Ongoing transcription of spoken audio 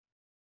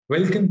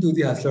Welcome to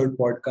the Hustler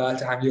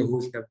Podcast. I'm your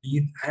host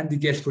Naveen, and the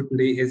guest for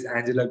today is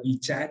Angela V.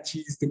 Chan.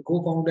 She's the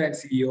co-founder and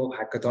CEO of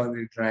Hackathons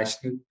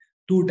International,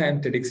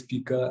 two-time TEDx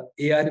speaker,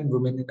 ARN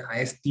Women in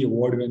IST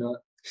Award winner,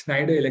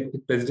 Schneider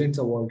Electric President's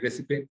Award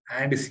recipient,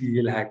 and a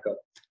serial hacker.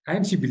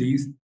 And she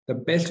believes the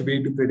best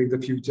way to predict the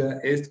future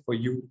is for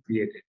you to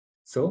create it.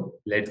 So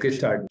let's get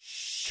started.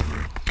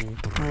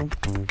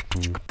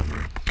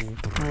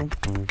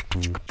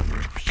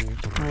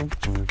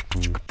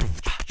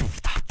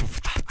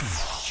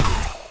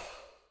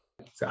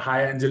 So,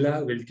 hi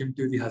Angela, welcome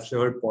to the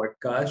Hustler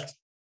Podcast.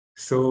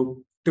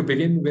 So, to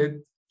begin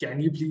with, can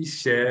you please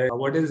share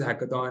what is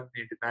Hackathon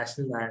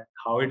International and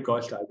how it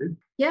got started?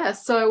 Yeah,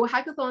 so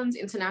Hackathons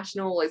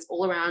International is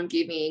all around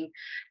giving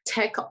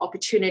tech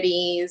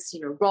opportunities,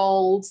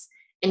 roles,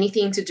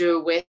 anything to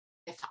do with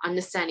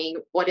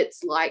understanding what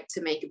it's like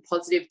to make a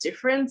positive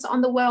difference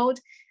on the world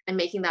and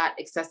making that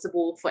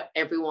accessible for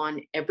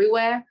everyone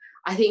everywhere.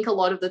 I think a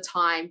lot of the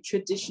time,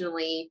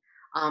 traditionally,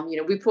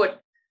 we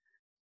put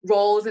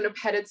roles in a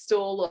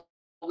pedestal,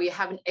 or we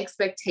have an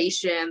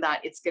expectation that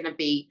it's going to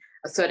be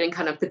a certain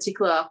kind of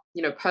particular,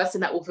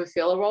 person that will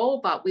fulfill a role,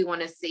 but we want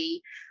to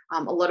see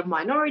a lot of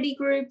minority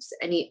groups,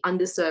 any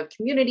underserved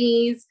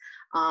communities,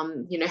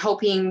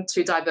 helping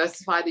to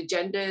diversify the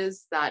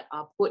genders that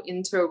are put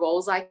into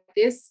roles like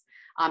this,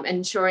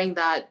 ensuring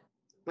that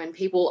when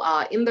people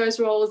are in those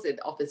roles, it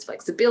offers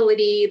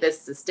flexibility, there's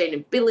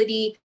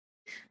sustainability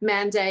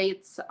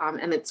mandates,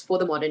 and it's for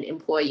the modern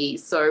employee.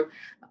 So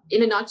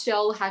in a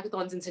nutshell,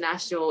 Hackathons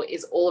International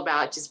is all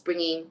about just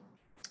bringing,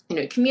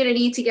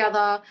 community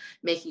together,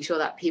 making sure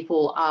that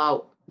people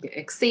are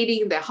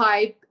exceeding their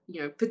high,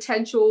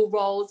 potential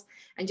roles,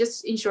 and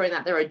just ensuring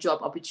that there are job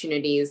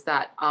opportunities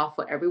that are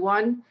for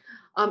everyone.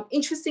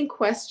 Interesting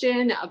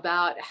question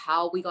about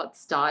how we got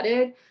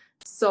started.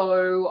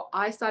 So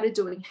I started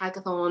doing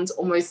hackathons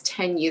almost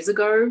 10 years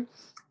ago,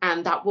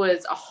 and that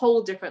was a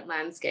whole different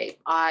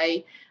landscape.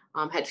 I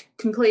had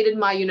completed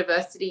my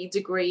university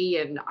degree,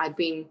 and I'd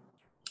been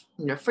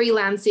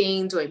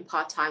freelancing, doing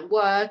part-time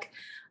work,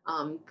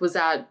 was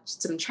at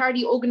some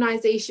charity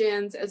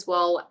organizations as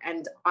well.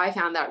 And I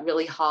found that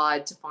really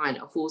hard to find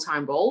a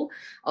full-time role.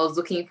 I was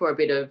looking for a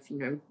bit of,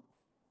 I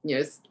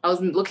was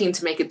looking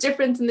to make a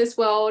difference in this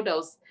world. I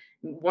was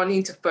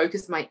wanting to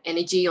focus my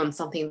energy on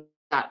something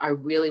that I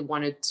really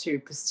wanted to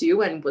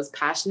pursue and was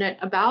passionate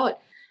about.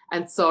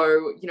 And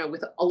so,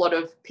 with a lot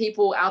of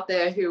people out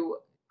there who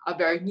are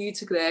very new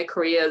to their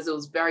careers, it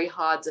was very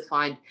hard to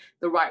find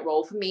the right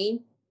role for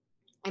me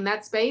in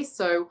that space.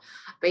 So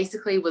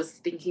basically was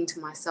thinking to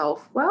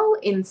myself, well,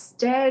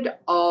 instead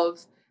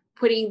of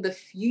putting the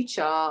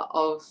future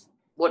of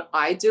what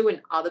I do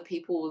in other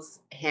people's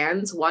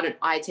hands, why don't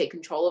I take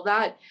control of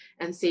that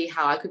and see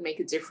how I could make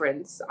a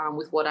difference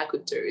with what I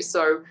could do?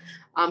 So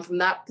from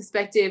that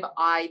perspective,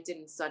 I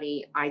didn't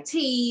study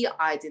IT,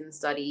 I didn't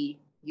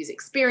study user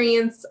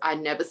experience, I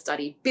never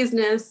studied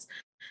business.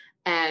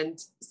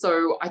 And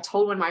so I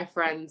told one of my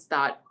friends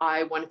that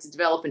I wanted to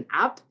develop an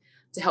app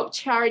to help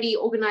charity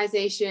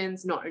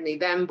organizations, not only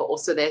them, but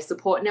also their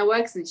support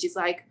networks. And she's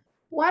like,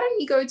 why don't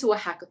you go to a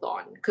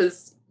hackathon?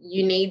 Because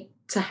you need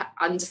to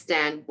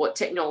understand what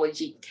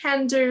technology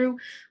can do,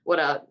 what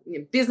are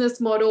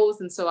business models.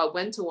 And so I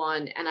went to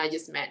one and I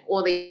just met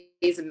all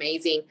these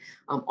amazing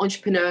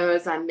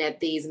entrepreneurs. I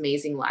met these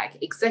amazing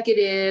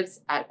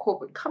executives at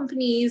corporate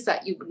companies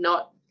that you would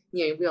not,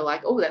 we were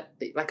like, oh, that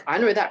I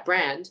know that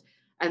brand.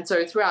 And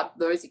so throughout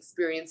those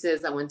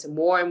experiences, I went to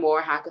more and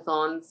more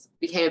hackathons,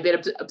 became a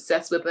bit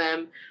obsessed with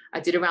them. I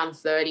did around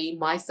 30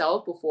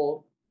 myself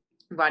before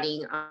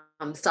starting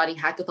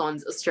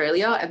Hackathons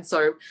Australia. And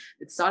so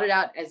it started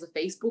out as a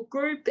Facebook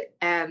group,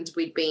 and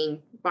we'd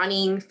been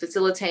running,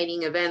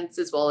 facilitating events,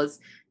 as well as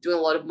doing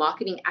a lot of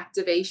marketing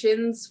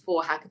activations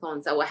for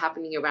hackathons that were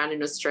happening around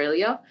in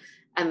Australia.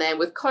 And then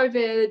with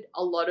COVID,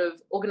 a lot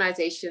of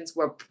organizations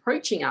were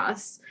approaching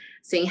us,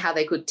 seeing how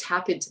they could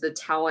tap into the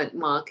talent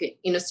market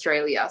in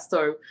Australia.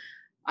 So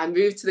I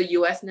moved to the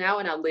US now,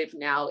 and I live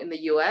now in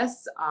the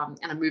US,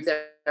 and I moved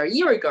there a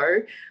year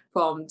ago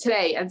from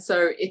today. And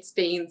so it's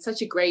been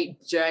such a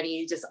great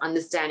journey, just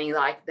understanding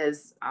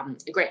there's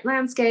a great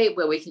landscape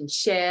where we can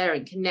share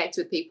and connect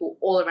with people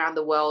all around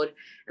the world.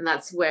 And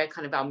that's where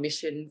kind of our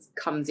mission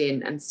comes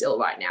in and still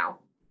right now.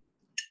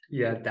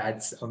 Yeah,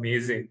 that's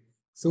amazing.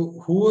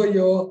 So who were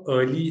your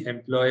early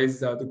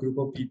employees, the group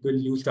of people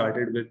you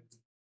started with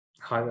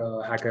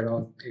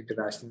Hackathon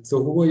International?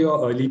 So who were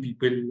your early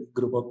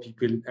group of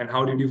people, and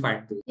how did you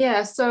find them?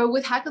 Yeah, so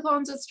with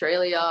Hackathons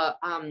Australia,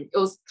 it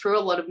was through a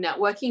lot of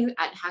networking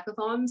at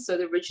Hackathons. So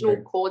the original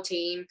core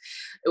team,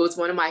 it was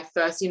one of my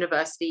first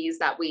universities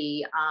that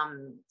we,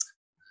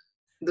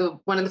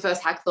 one of the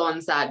first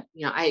hackathons that,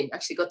 I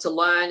actually got to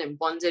learn and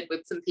bonded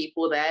with some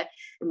people there.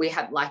 And we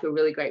had a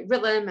really great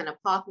rhythm and a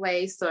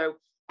pathway. So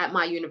at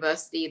my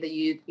university,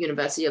 the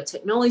University of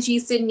Technology,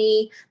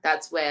 Sydney,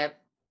 that's where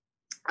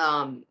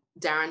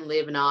Darren,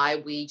 Liv,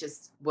 and we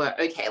just were,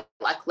 okay,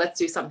 let's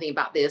do something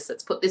about this.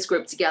 Let's put this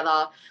group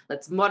together.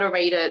 Let's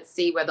moderate it,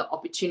 see where the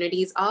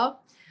opportunities are.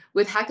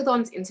 With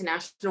Hackathons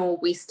International,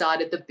 we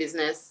started the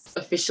business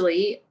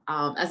officially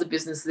as a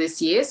business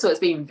this year. So it's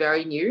been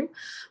very new,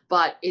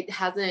 but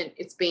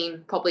it's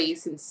been probably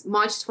since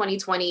March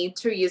 2020,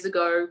 2 years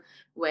ago,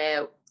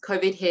 where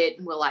COVID hit,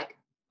 and we're like,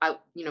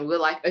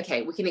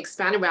 okay, we can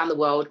expand around the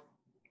world.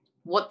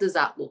 What does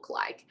that look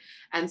like?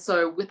 And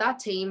so with that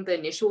team, the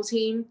initial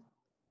team,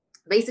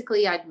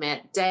 basically I'd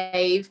met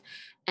Dave,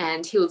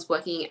 and he was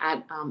working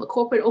at a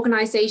corporate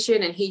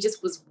organization, and he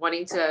just was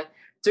wanting to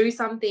do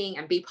something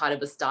and be part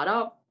of a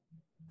startup.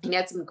 He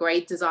had some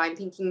great design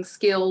thinking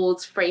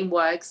skills,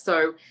 frameworks.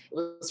 So it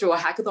was through a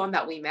hackathon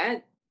that we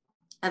met.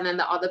 And then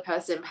the other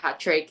person,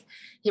 Patrick,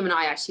 him and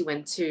I actually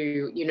went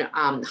to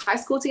high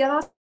school together.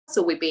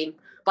 So we've been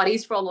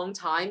buddies for a long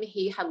time.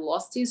 He had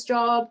lost his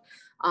job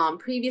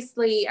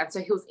previously, and so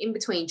he was in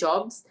between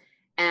jobs,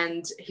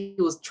 and he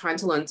was trying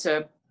to learn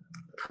to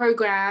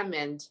program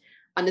and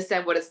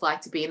understand what it's like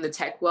to be in the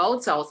tech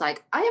world. So I was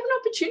like, I have an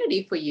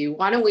opportunity for you.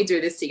 Why don't we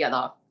do this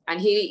together? And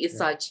he is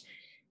such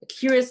a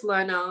curious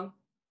learner,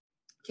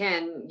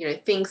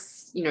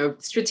 thinks,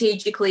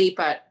 strategically,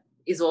 but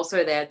is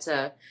also there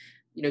to,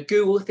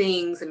 Google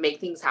things and make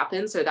things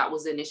happen. So that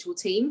was the initial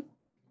team.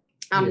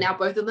 Now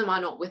both of them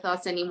are not with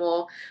us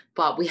anymore,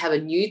 but we have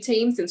a new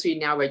team since we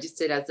now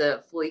registered as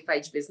a fully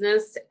fledged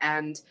business.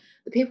 And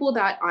the people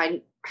that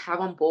I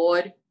have on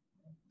board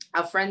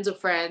are friends of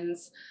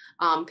friends,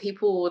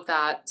 people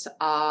that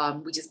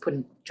we just put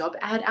a job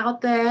ad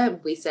out there.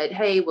 We said,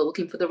 hey, we're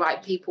looking for the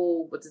right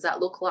people. What does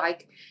that look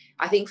like?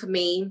 I think for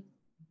me,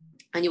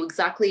 I knew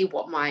exactly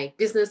what my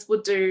business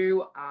would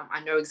do.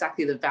 I know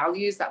exactly the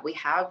values that we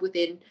have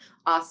within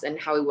us and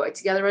how we work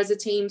together as a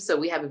team. So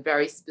we have a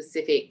very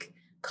specific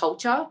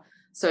culture.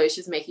 So it's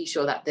just making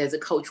sure that there's a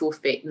cultural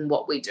fit in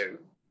what we do.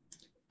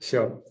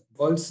 Sure.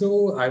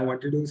 Also, I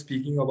wanted to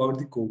speaking about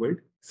the COVID.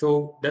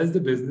 So does the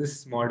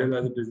business model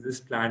or the business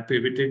plan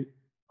pivoted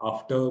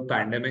after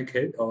pandemic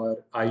hit,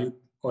 or are you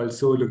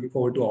also looking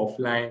forward to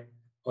offline,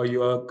 or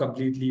you are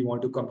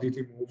want to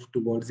completely move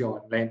towards the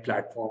online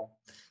platform?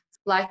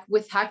 Like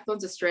with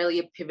Hackathons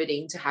Australia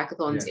pivoting to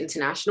Hackathons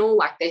International,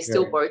 like they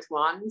still both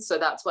run. So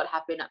that's what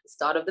happened at the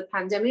start of the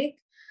pandemic.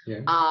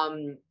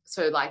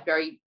 So like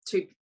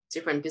two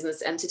different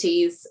business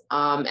entities.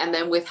 And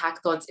then with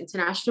Hackathons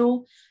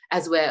International,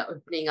 as we're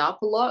opening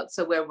up a lot,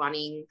 so we're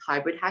running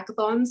hybrid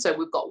hackathons. So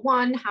we've got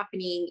one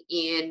happening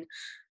in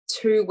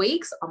 2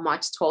 weeks on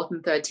March 12th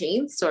and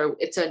 13th. So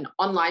it's an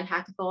online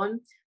hackathon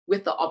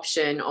with the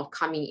option of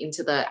coming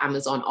into the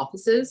Amazon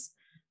offices.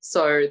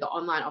 So the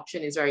online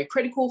option is very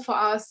critical for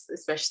us,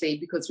 especially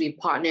because we've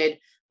partnered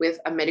with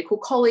a medical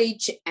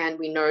college, and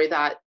we know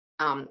that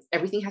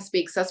everything has to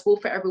be accessible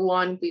for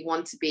everyone. We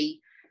want to be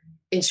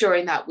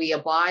ensuring that we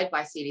abide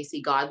by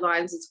CDC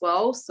guidelines as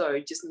well. So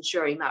just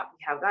ensuring that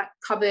we have that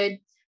covered.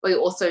 But we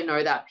also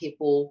know that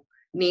people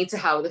need to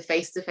have the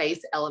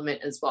face-to-face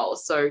element as well.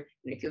 So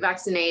if you're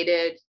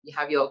vaccinated, you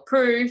have your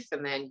proof,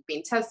 and then you've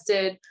been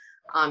tested,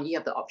 you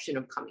have the option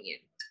of coming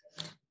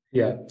in.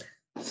 Yeah.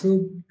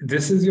 So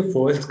this is your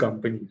first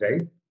company,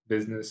 right?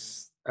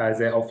 Business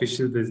as an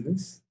official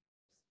business.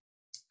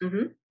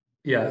 Mm-hmm.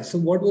 Yeah. So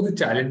what were the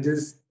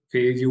challenges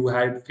you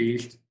had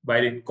faced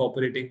while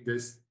incorporating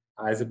this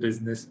as a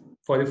business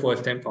for the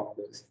first time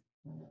founders?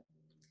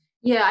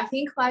 Yeah, I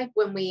think like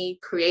when we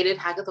created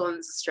Hackathons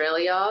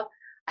Australia,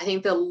 I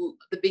think the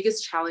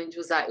biggest challenge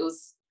was that it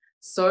was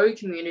so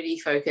community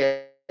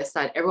focused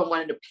that everyone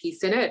wanted a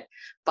piece in it.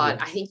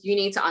 But I think you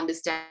need to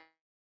understand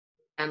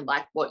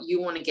like what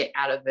you want to get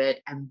out of it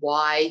and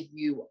why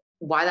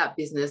that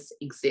business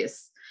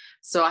exists.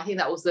 So I think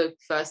that was the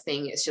first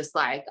thing. It's just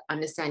like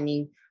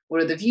understanding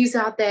what are the views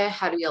out there,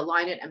 how do we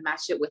align it and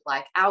match it with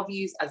like our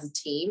views as a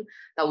team.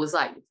 That was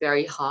like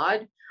very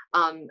hard.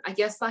 I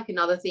guess like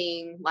another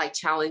thing, like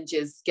challenge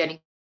is getting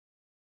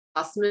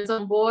customers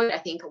on board. I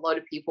think a lot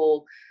of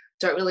people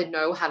don't really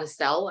know how to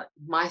sell,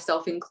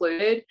 myself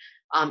included,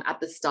 at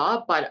the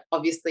start, but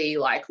obviously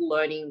like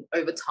learning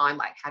over time,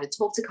 like how to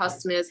talk to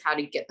customers, how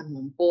to get them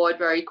on board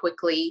very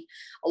quickly.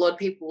 A lot of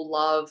people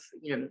love,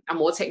 are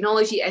more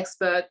technology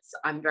experts.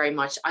 I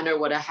know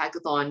what a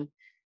hackathon,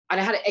 I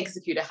know how to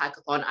execute a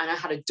hackathon. I know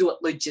how to do it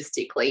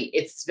logistically.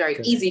 It's very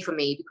easy for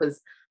me because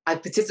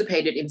I've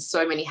participated in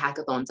so many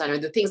hackathons. I know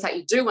the things that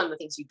you do and the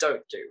things you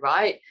don't do,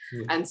 right?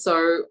 And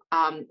so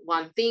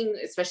one thing,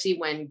 especially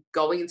when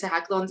going into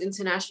Hackathons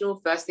International,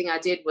 first thing I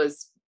did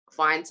was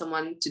find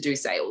someone to do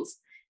sales,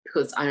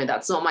 because I know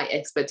that's not my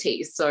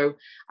expertise. So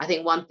I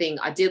think one thing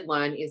I did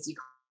learn is you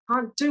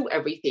can't do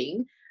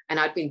everything. And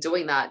I've been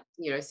doing that,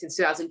 since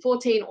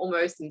 2014,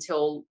 almost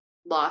until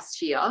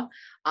last year.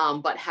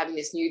 But having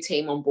this new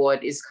team on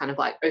board is kind of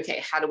like,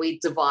 okay, how do we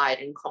divide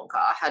and conquer?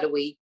 How do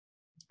we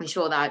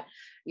ensure that,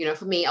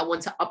 for me, I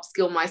want to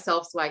upskill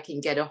myself so I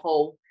can get a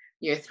whole,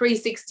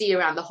 360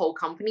 around the whole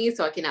company,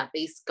 so I can at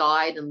least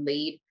guide and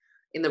lead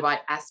in the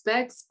right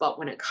aspects. But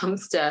when it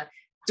comes to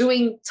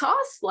doing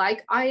tasks,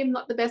 like I am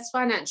not the best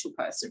financial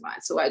person,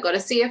 right? So I got a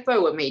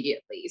CFO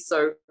immediately.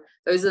 So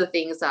those are the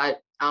things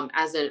that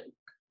as a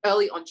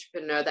early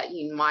entrepreneur that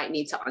you might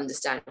need to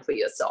understand for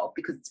yourself,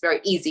 because it's very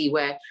easy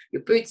where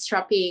you're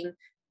bootstrapping,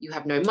 you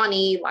have no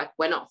money, like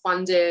we're not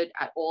funded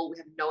at all, we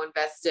have no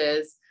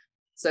investors.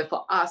 So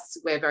for us,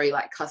 we're very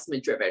like customer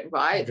driven,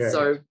 right? Right.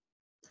 So,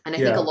 and I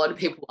think a Yeah. lot of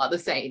people are the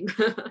same.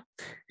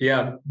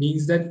 Yeah.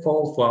 Means that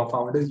for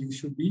founders, you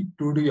should be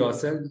true to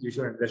yourself. You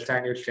should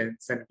understand your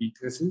strengths and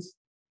weaknesses.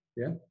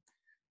 Yeah.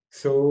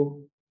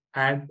 So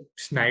at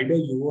Schneider,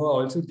 you were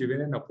also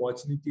given an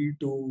opportunity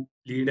to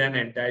lead an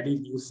entirely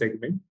new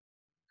segment,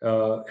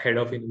 head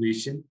of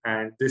innovation,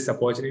 and this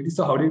opportunity.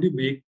 So how did you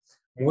make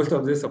most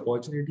of this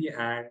opportunity,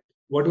 and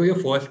what were your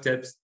first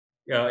steps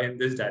in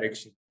this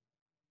direction?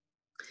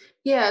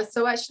 Yeah,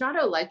 so at Schneider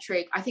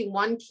Electric, I think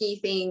one key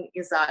thing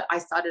is that I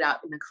started out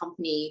in a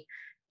company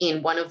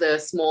in one of the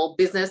small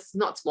business,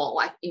 not small,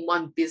 like in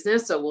one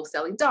business. So we're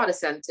selling data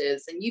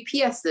centers and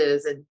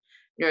UPSs and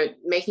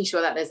making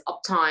sure that there's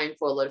uptime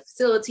for a lot of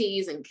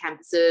facilities and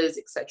campuses,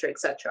 et cetera, et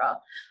cetera.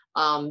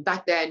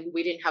 Back then,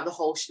 we didn't have the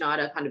whole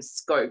Schneider kind of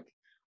scope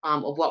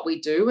of what we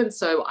do. And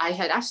so I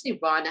had actually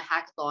run a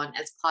hackathon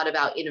as part of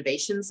our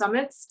innovation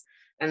summits.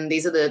 And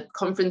these are the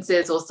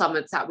conferences or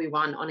summits that we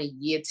run on a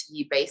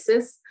year-to-year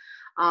basis.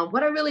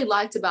 What I really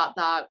liked about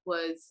that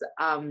was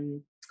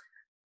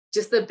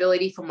just the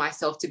ability for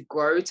myself to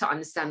grow, to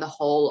understand the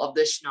whole of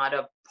the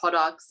Schneider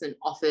products and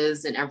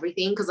offers and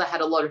everything, because I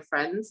had a lot of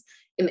friends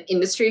in the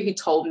industry who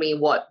told me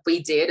what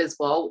we did as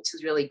well, which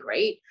was really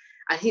great.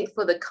 I think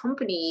for the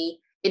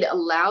company, it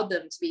allowed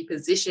them to be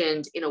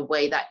positioned in a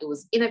way that it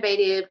was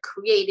innovative,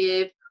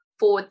 creative,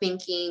 forward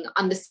thinking,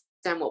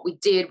 understand what we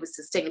did with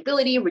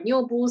sustainability,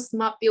 renewables,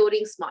 smart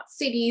buildings, smart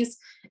cities,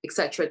 et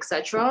cetera, et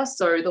cetera.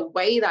 So the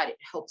way that it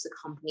helps a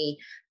company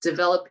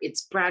develop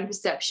its brand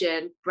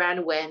perception, brand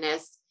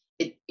awareness,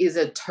 it is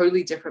a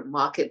totally different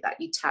market that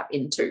you tap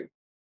into.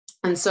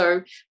 And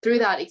so through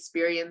that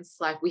experience,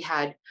 like we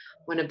had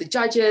one of the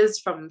judges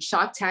from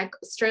Shark Tank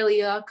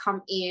Australia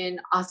come in,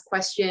 ask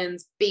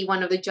questions, be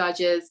one of the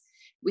judges.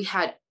 We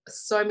had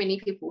so many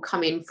people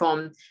come in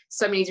from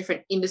so many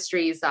different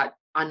industries that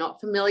are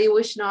not familiar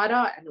with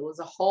Schneider, and it was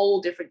a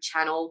whole different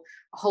channel,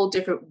 a whole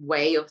different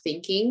way of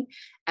thinking.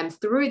 And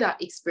through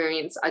that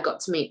experience, I got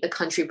to meet the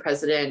country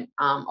president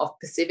of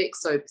Pacific,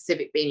 so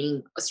Pacific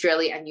being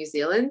Australia and New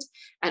Zealand,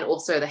 and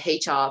also the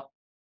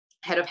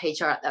head of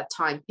HR at that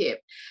time,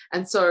 Pip.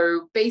 And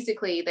so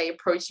basically they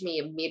approached me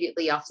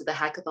immediately after the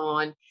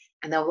hackathon,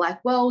 and they were like,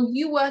 well,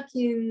 you work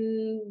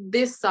in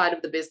this side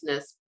of the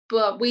business,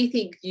 but we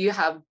think you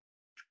have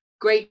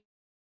great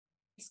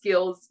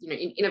skills, in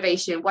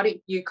innovation. Why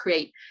don't you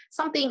create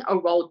something, a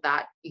role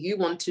that you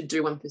want to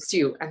do and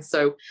pursue? And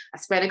so I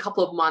spent a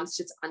couple of months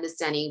just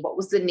understanding what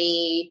was the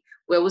need,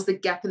 where was the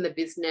gap in the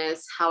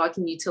business, how I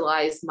can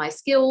utilize my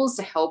skills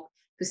to help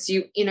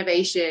pursue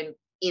innovation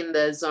in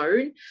the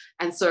zone.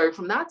 And so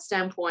from that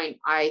standpoint,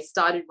 I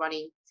started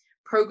running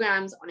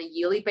programs on a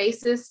yearly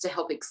basis to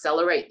help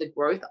accelerate the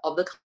growth of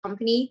the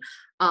company.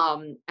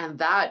 And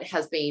that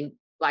has been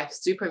like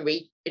super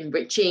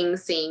enriching,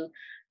 seeing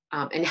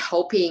and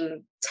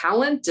helping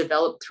talent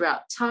develop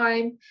throughout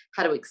time,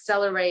 how to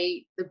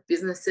accelerate the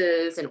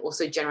businesses and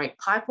also generate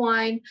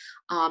pipeline.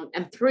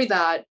 And through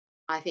that,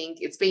 I think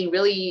it's been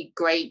really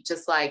great,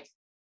 just like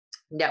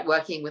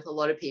networking with a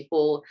lot of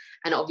people.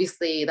 And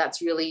obviously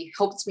that's really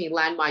helped me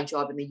land my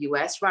job in the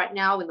US right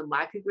now in the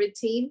microgrid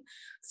team.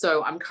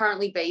 So I'm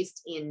currently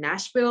based in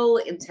Nashville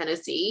in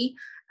Tennessee,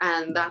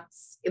 and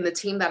that's in the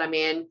team that I'm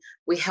in.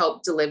 We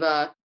help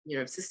deliver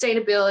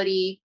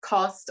sustainability,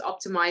 cost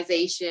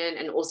optimization,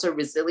 and also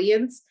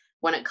resilience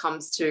when it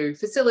comes to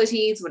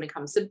facilities, when it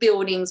comes to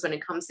buildings, when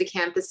it comes to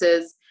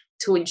campuses,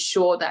 to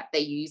ensure that they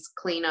use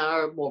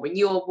cleaner, more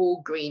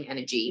renewable, green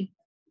energy.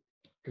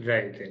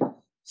 Right, right.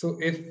 So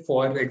if,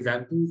 for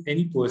example,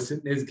 any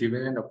person is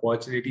given an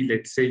opportunity,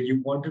 let's say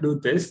you want to do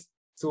this,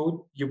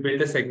 so you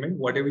build a segment,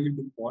 whatever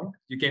you want,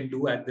 you can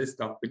do at this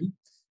company.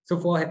 So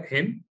for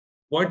him,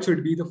 what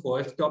should be the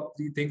first top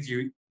 3 things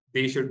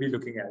they should be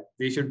looking at?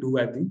 They should do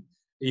at the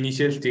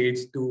initial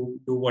stage to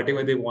do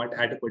whatever they want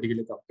at a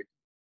particular company.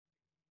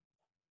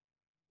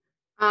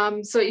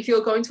 So if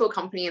you're going to a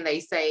company and they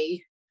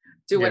say,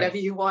 do whatever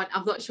you want,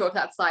 I'm not sure if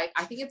that's like,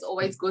 I think it's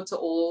always good to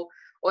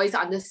always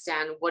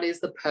understand what is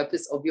the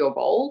purpose of your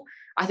role.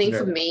 I think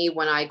for me,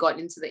 when I got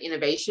into the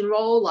innovation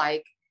role,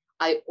 like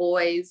I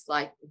always,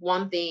 like,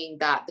 one thing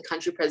that the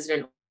country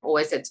president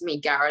always said to me,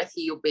 Gareth,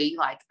 he'll be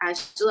like,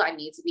 Angela, I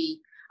need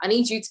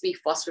you to be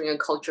fostering a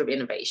culture of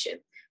innovation.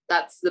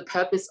 That's the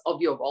purpose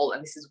of your role,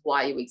 and this is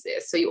why you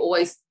exist. So you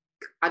always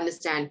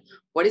understand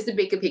what is the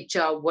bigger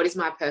picture, what is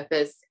my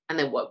purpose, and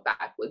then work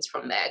backwards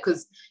from there.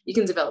 Because you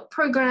can develop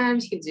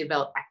programs, you can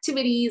develop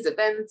activities,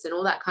 events, and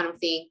all that kind of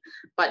thing,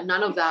 but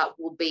none of that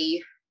will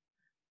be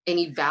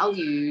any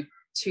value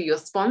to your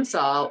sponsor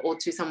or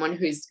to someone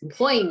who's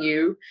employing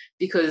you,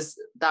 because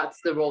that's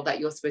the role that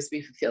you're supposed to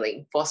be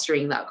fulfilling,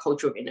 fostering that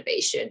culture of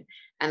innovation.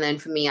 And then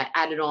for me, I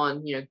added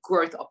on,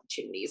 growth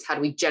opportunities. How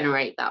do we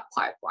generate that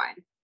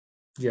pipeline?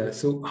 Yeah.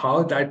 So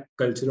how that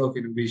culture of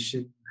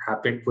innovation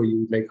happened for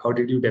you? Like, how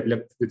did you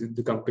develop within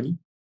the company?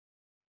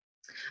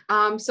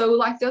 So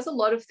like there's a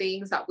lot of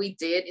things that we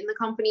did in the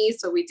company.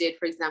 So we did,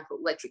 for example,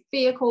 electric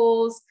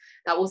vehicles.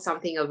 That was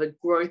something of a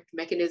growth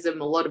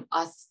mechanism. A lot of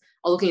us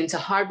are looking into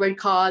hybrid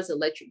cars,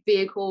 electric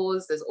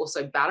vehicles. There's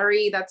also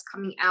battery that's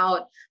coming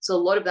out. So a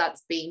lot of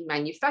that's being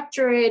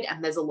manufactured,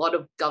 and there's a lot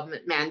of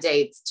government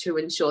mandates to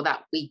ensure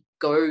that we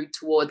go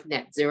toward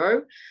net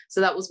zero.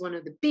 So that was one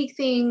of the big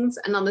things.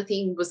 Another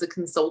thing was the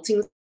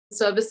consulting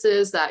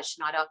services that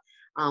Schneider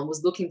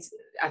was looking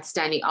at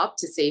standing up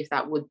to see if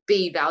that would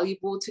be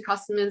valuable to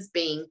customers,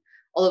 being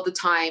all of the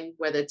time,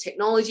 whether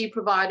technology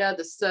provider,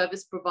 the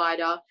service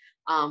provider,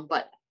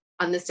 but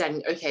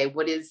understanding, okay,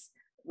 what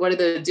are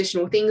the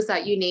additional things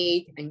that you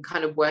need, and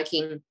kind of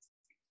working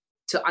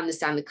to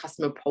understand the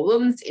customer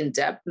problems in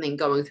depth and then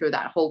going through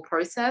that whole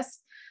process.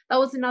 That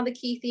was another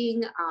key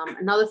thing.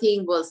 Another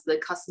thing was the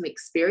customer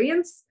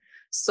experience.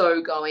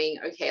 So going,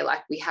 okay,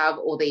 like we have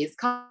all these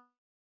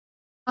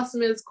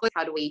customers,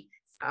 how do we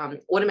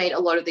automate a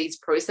lot of these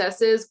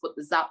processes? What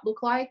does that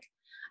look like?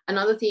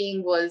 Another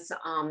thing was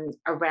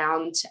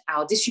around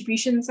our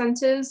distribution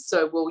centers.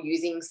 So we're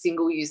using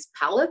single-use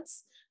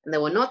pallets, and they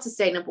were not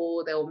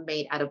sustainable. They were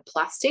made out of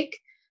plastic.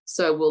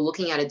 So we're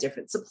looking at a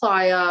different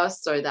supplier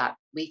so that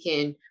we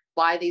can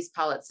buy these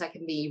pallets that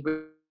can be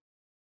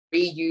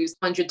reused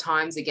 100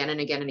 times again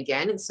and again and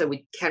again. And so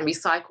we can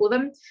recycle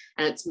them,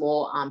 and it's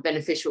more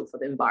beneficial for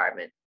the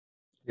environment.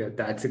 Yeah,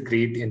 that's a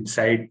great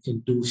insight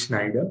into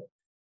Schneider.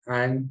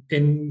 And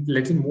in,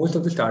 let's say, most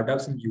of the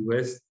startups in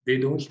US, they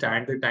don't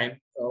stand the time.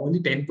 Only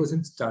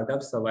 10%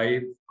 startups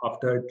survive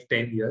after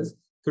 10 years.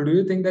 So do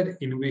you think that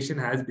innovation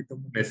has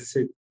become a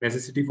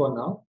necessity for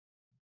now?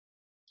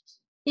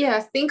 Yeah, I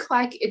think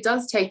like it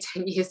does take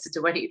 10 years to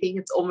do anything.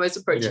 It's almost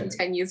approaching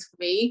 10 years for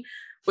me,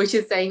 which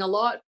is saying a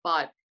lot.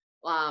 But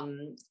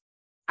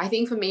I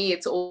think for me,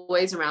 it's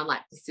always around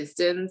like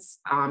persistence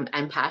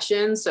and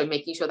passion. So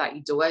making sure that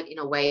you do it in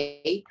a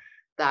way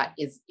that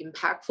is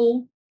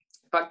impactful,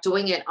 but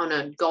doing it on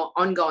an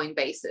ongoing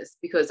basis,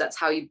 because that's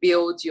how you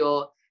build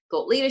your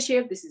thought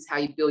leadership. This is how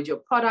you build your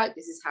product.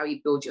 This is how you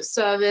build your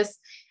service.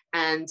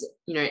 And,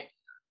 you know,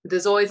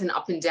 there's always an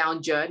up and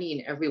down journey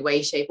in every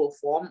way, shape, or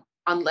form,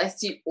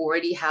 unless you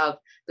already have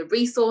the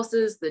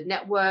resources, the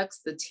networks,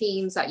 the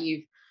teams that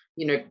you've,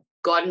 you know,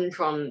 gotten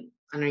from,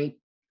 I know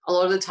a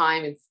lot of the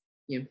time it's,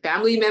 you know,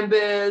 family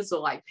members or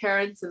like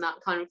parents and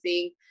that kind of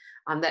thing.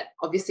 That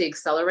obviously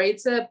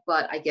accelerates it,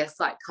 but I guess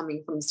like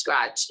coming from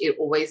scratch, it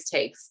always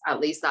takes at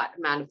least that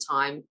amount of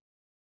time.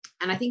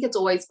 And I think it's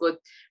always good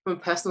from a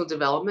personal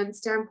development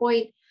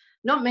standpoint.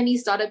 Not many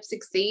startups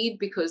succeed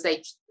because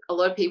a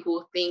lot of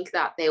people think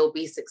that they will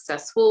be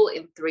successful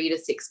in 3 to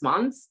 6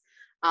 months.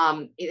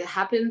 It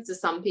happens to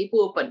some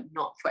people, but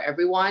not for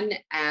everyone.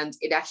 And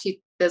it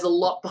actually, there's a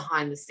lot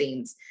behind the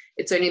scenes.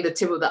 It's only the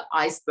tip of the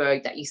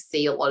iceberg that you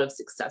see a lot of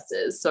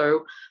successes.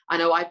 So I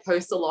know I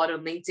post a lot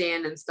on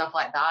LinkedIn and stuff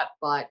like that,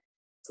 but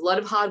it's a lot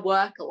of hard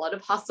work, a lot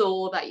of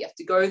hustle that you have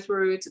to go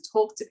through to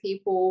talk to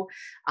people,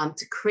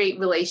 to create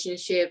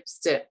relationships,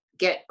 to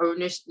get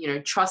ownership, you know,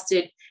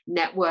 trusted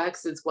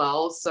networks as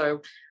well.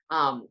 So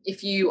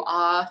if you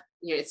are,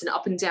 you know, it's an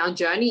up and down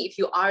journey. If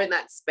you are in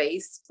that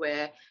space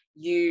where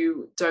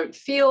you don't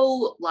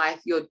feel like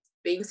you're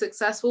being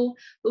successful,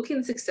 look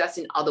in success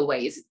in other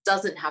ways. It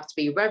doesn't have to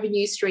be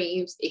revenue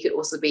streams. It could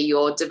also be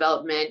your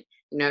development,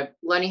 you know,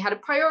 learning how to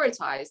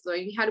prioritize,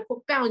 learning how to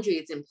put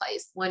boundaries in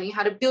place, learning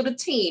how to build a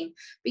team,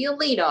 be a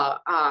leader,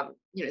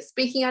 you know,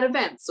 speaking at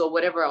events or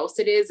whatever else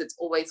it is. It's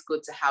always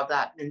good to have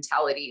that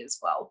mentality as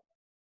well.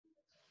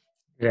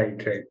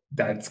 Right.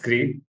 That's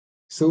great.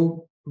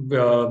 So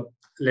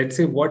let's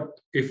say,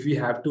 what if we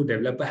have to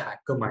develop a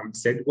hacker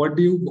mindset? What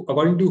do you,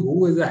 according to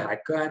who is a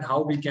hacker, and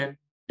how we can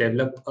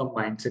develop a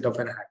mindset of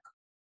an hacker?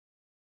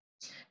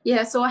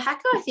 Yeah, so a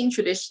hacker, I think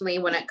traditionally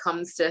when it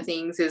comes to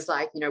things is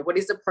like, you know, what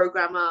is a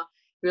programmer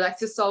who likes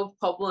to solve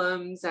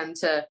problems and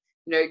to,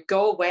 you know,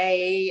 go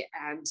away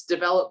and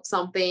develop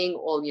something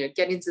or, you know,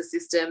 get into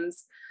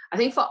systems. I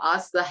think for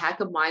us, the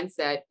hacker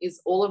mindset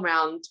is all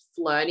around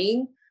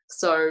learning.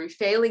 So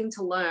failing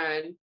to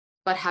learn,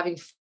 but having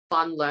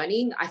fun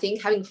learning. I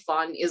think having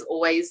fun is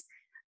always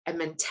a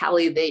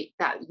mentality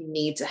that you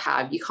need to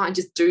have. You can't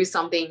just do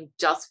something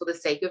just for the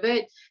sake of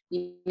it.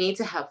 You need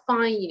to have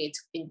fun. You need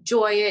to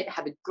enjoy it,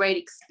 have a great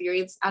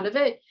experience out of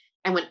it.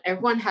 And when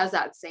everyone has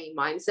that same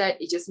mindset,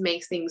 it just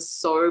makes things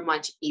so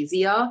much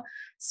easier.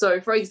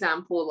 So for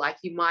example, like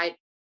you might,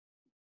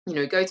 you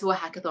know, go to a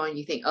hackathon and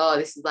you think, oh,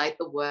 this is like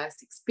the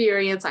worst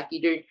experience. Like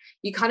you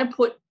kind of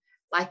put,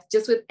 like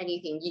just with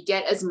anything, you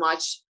get as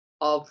much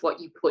of what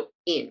you put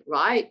in,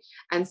 right?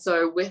 And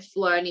so with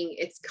learning,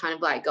 it's kind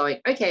of like going,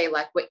 okay,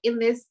 like we're in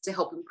this to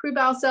help improve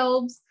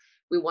ourselves.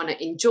 We want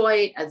to enjoy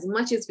it as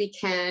much as we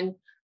can,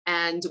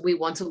 and we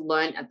want to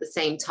learn at the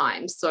same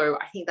time. So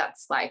I think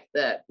that's like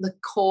the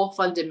core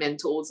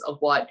fundamentals of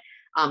what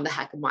the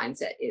hacker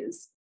mindset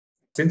is.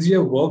 Since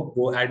you have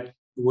worked at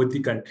both the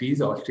countries,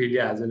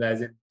 Australia as well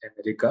as in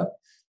America,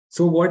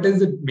 so what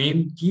is the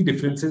main key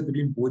differences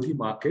between both the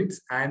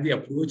markets and the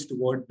approach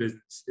toward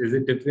business? Is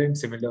it different,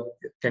 similar?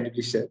 Can you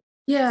please share?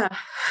 Yeah.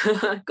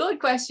 Good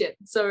question.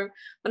 So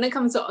when it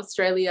comes to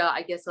Australia,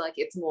 I guess like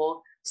it's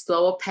more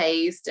slower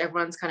paced.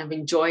 Everyone's kind of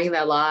enjoying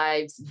their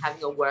lives and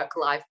having a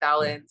work-life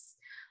balance.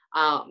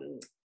 Um,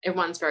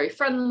 Everyone's very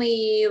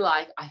friendly.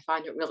 Like I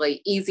find it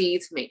really easy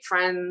to make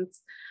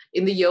friends.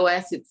 In the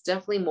US, it's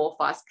definitely more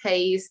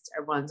fast-paced.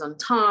 Everyone's on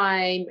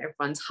time.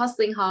 Everyone's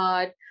hustling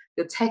hard.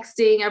 You're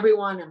texting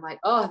everyone. I'm like,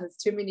 oh, there's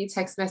too many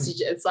text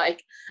messages.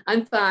 Like,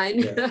 I'm fine.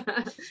 Yeah.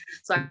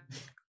 So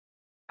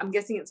I'm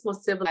guessing it's more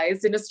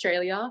civilized in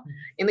Australia.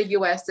 In the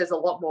US, there's a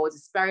lot more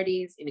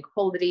disparities,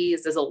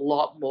 inequalities. There's a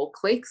lot more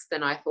clicks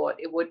than I thought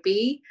it would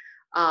be.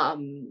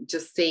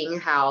 Just seeing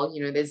how,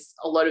 there's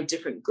a lot of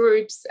different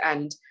groups,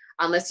 and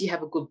unless you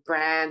have a good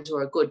brand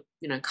or a good,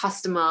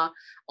 customer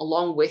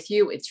along with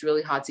you, it's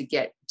really hard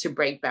to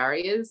break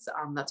barriers.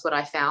 That's what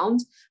I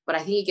found. But I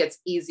think it gets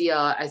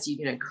easier as you,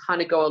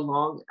 kind of go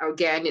along.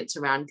 Again, it's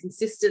around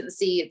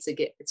consistency.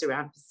 It's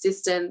around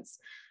persistence.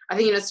 I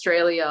think in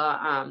Australia,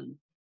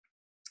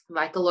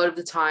 like a lot of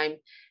the time,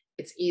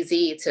 it's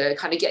easy to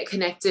kind of get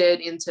connected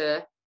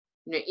into,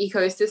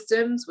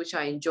 ecosystems, which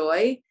I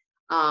enjoy.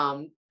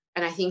 And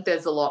I think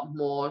there's a lot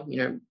more,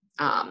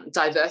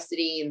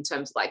 diversity in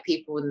terms of like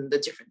people in the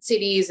different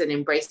cities and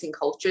embracing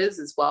cultures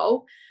as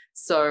well.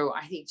 So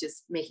I think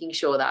just making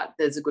sure that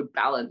there's a good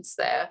balance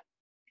there.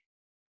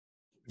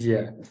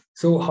 Yeah.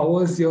 So how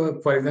was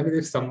for example,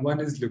 if someone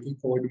is looking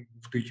forward to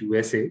move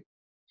to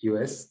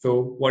US,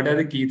 so what are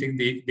the key things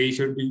they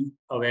should be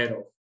aware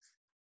of?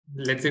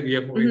 Let's say we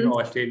are moving from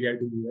Australia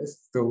to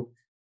US. So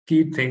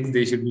key things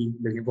they should be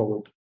looking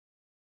forward to.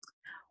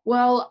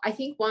 Well, I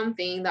think one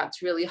thing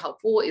that's really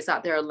helpful is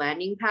that there are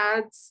landing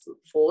pads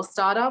for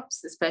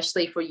startups,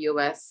 especially for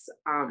US,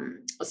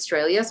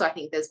 Australia. So I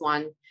think there's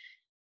one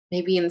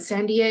maybe in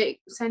San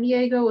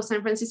Diego or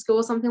San Francisco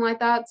or something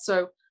like that.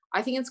 So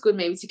I think it's good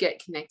maybe to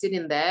get connected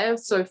in there.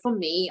 So for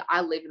me,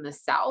 I live in the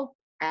South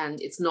and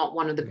it's not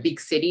one of the big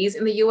cities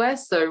in the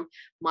US. So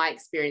my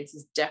experience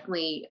is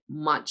definitely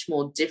much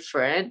more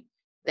different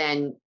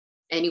than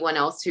anyone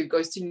else who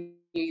goes to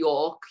New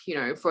York,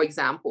 for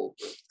example.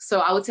 So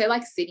I would say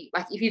like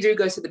if you do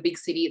go to the big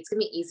city, it's going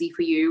to be easy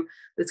for you.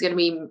 There's going to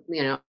be,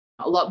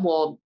 a lot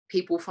more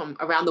people from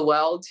around the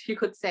world, you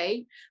could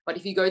say. But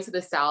if you go to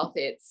the South,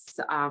 it's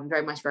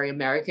very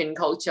American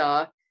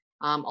culture.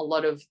 A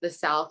lot of the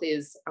South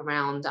is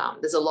around,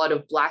 there's a lot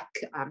of Black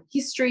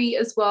history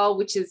as well,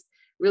 which is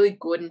really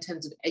good in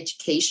terms of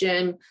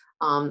education.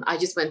 I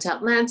just went to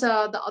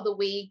Atlanta the other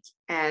week,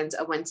 and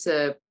I went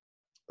to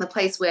the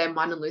place where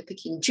Martin Luther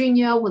King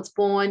Jr. was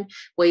born,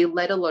 where he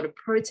led a lot of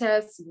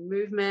protests and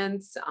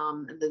movements,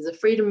 and there's the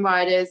freedom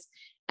riders.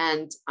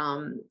 And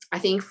I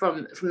think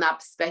from that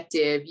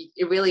perspective,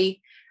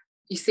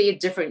 you see a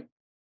different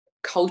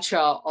culture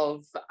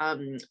of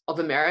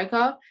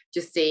America,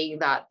 just seeing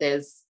that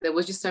there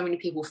was just so many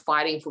people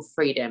fighting for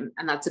freedom,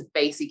 and that's a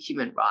basic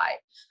human right.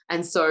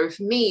 And so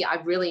for me,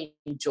 I've really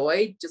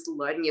enjoyed just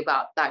learning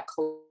about that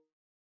cultural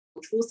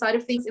side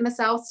of things in the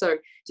South. So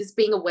just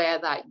being aware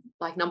that,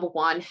 like, number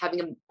one, having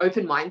an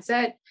open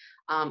mindset,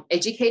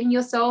 educating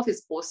yourself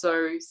is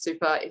also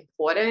super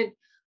important.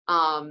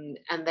 And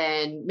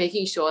then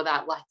making sure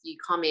that, like, you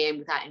come in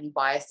without any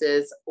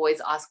biases,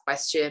 always ask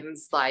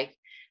questions. Like,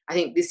 I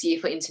think this year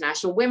for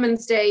International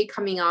Women's Day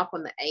coming up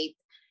on the 8th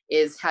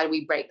is how do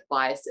we break the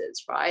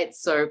biases, right?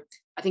 So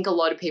I think a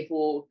lot of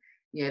people,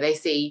 they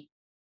see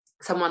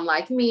someone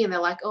like me and they're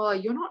like, oh,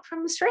 you're not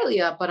from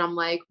Australia. But I'm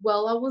like,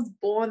 well, I was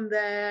born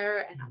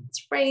there and I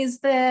was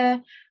raised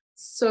there.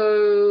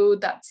 So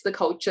that's the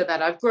culture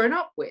that I've grown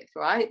up with,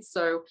 right?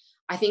 So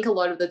I think a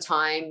lot of the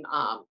time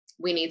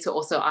we need to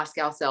also ask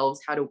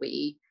ourselves, how do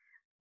we,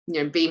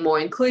 be more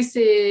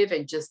inclusive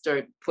and just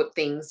don't put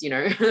things,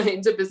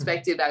 into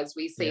perspective as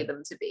we see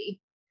them to be.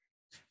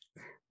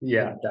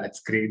 Yeah,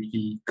 that's great.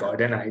 We got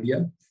an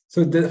idea.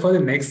 So for the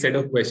next set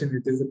of questions,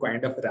 it is a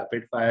kind of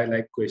rapid fire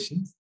like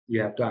questions.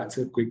 You have to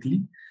answer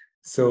quickly.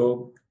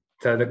 So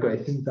the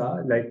questions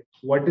are like,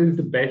 what is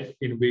the best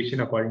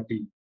innovation according to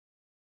you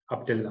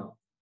up till now?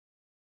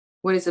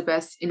 What is the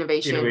best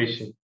innovation?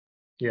 Innovation.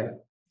 Yeah.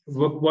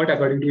 What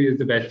according to you is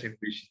the best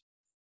innovation?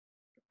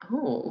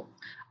 Oh,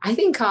 I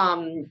think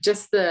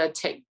just the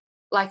tech,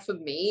 like for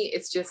me,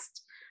 it's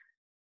just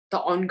the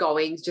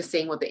ongoing, just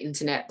seeing what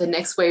the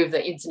next wave of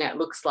the internet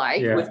looks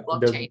like with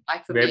blockchain.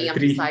 Like for me, I'm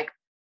just like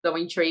so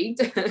intrigued.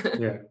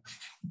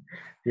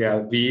 Yeah,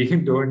 we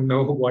don't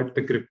know what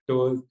the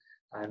cryptos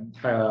and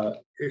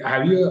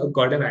have you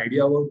got an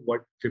idea about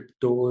what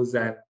cryptos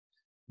and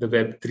the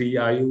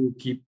Web3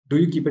 do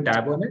you keep a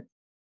tab on it?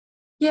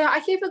 Yeah,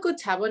 I keep a good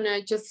tab on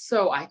it just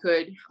so I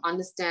could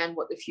understand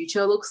what the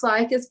future looks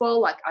like as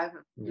well. Like, I have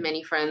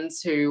many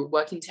friends who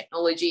work in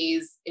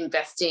technologies,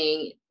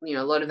 investing,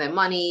 a lot of their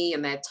money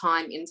and their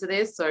time into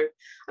this. So,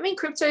 I mean,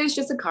 crypto is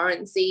just a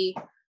currency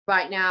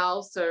right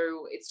now.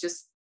 So it's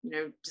just,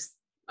 just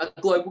a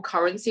global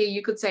currency,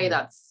 you could say,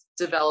 that's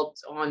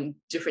developed on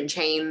different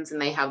chains,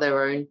 and they have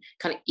their own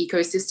kind of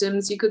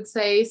ecosystems, you could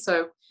say. So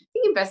I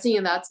think investing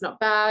in that's not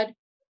bad.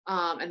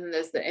 And then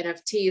there's the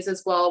NFTs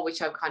as well,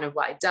 which I've kind of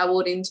like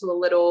dabbled into a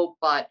little,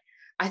 but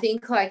I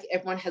think like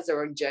everyone has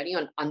their own journey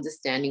on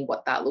understanding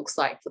what that looks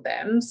like for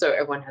them. So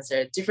everyone has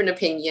their different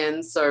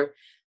opinions. So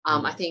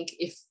I think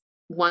if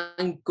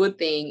one good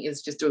thing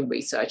is just doing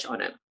research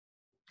on it.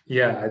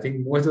 Yeah, I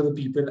think most of the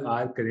people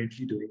are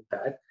currently doing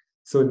that.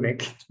 So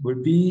next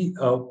would be,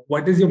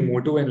 what is your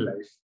motto in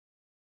life?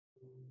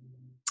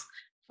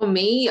 For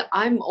me,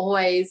 I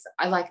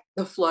like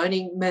the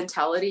learning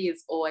mentality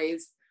is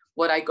always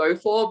what I go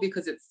for,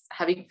 because it's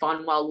having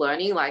fun while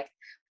learning. Like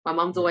my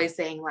mom's always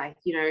saying like,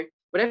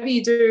 whatever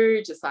you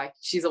do, just like,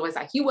 she's always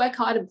like, you work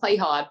hard and play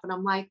hard. But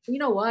I'm like, you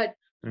know what?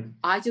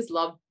 I just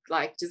love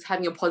like just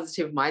having a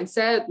positive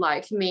mindset.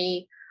 Like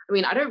me, I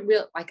mean, I don't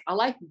really like, I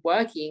like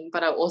working,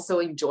 but I also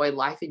enjoy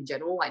life in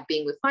general, like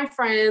being with my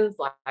friends.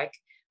 Like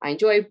I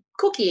enjoy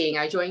cooking,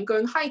 I enjoy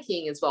going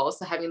hiking as well.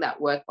 So having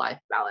that work-life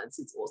balance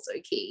is also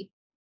key.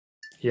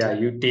 Yeah,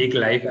 you take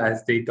life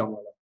as they come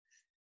along.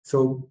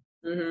 So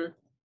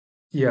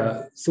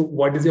yeah, so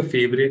what is your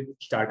favorite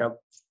startup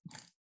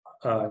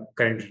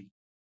currently?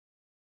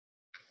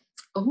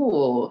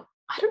 Oh,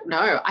 I don't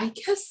know. I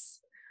guess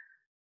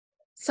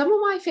some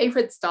of my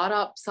favorite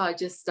startups are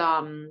just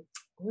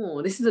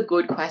this is a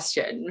good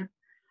question.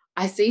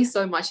 I see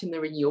so much in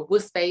the renewable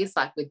space,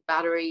 like with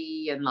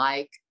battery and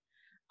like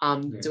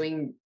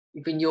doing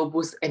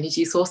renewables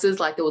energy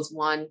sources. Like there was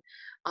one,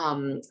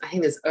 I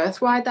think there's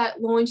Earthride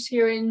that launched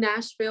here in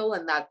Nashville,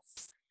 and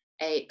that's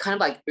a kind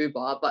of like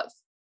Uber, but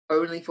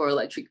only for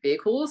electric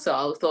vehicles. So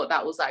I thought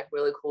that was like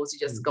really cool to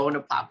just go on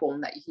a platform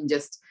that you can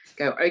just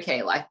go,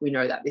 okay, like we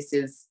know that this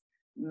is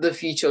the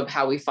future of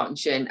how we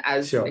function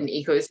as an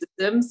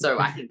ecosystem. So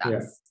I think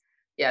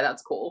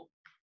that's cool.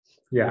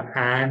 Yeah.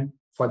 And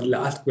for the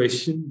last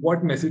question,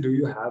 what message do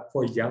you have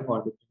for young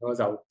entrepreneurs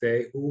out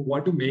there who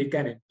want to make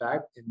an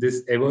impact in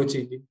this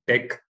ever-changing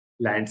tech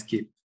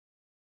landscape?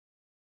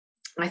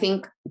 I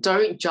think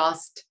don't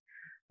just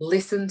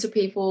listen to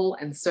people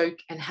and soak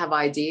and have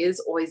ideas,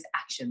 always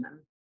action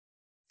them.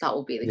 That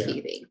will be the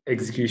key thing.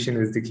 Execution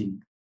is the key.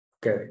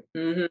 Correct.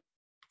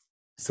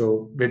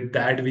 So with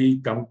that, we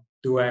come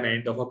to an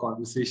end of our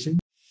conversation.